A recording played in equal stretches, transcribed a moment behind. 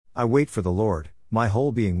I wait for the Lord, my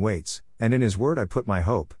whole being waits, and in His word I put my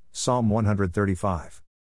hope. Psalm 135.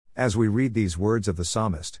 As we read these words of the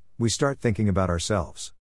psalmist, we start thinking about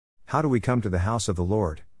ourselves. How do we come to the house of the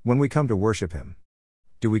Lord, when we come to worship Him?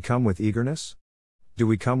 Do we come with eagerness? Do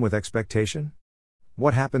we come with expectation?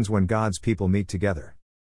 What happens when God's people meet together?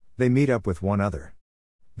 They meet up with one another.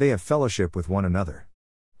 They have fellowship with one another.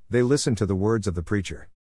 They listen to the words of the preacher.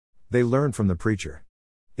 They learn from the preacher.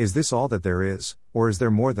 Is this all that there is, or is there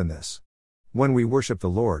more than this? When we worship the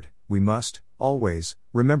Lord, we must, always,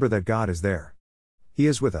 remember that God is there. He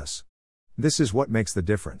is with us. This is what makes the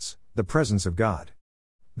difference, the presence of God.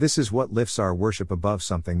 This is what lifts our worship above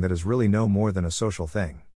something that is really no more than a social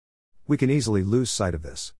thing. We can easily lose sight of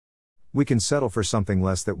this. We can settle for something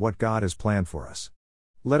less than what God has planned for us.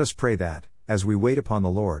 Let us pray that, as we wait upon the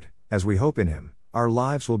Lord, as we hope in Him, our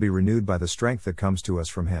lives will be renewed by the strength that comes to us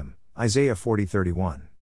from Him. Isaiah 40:31.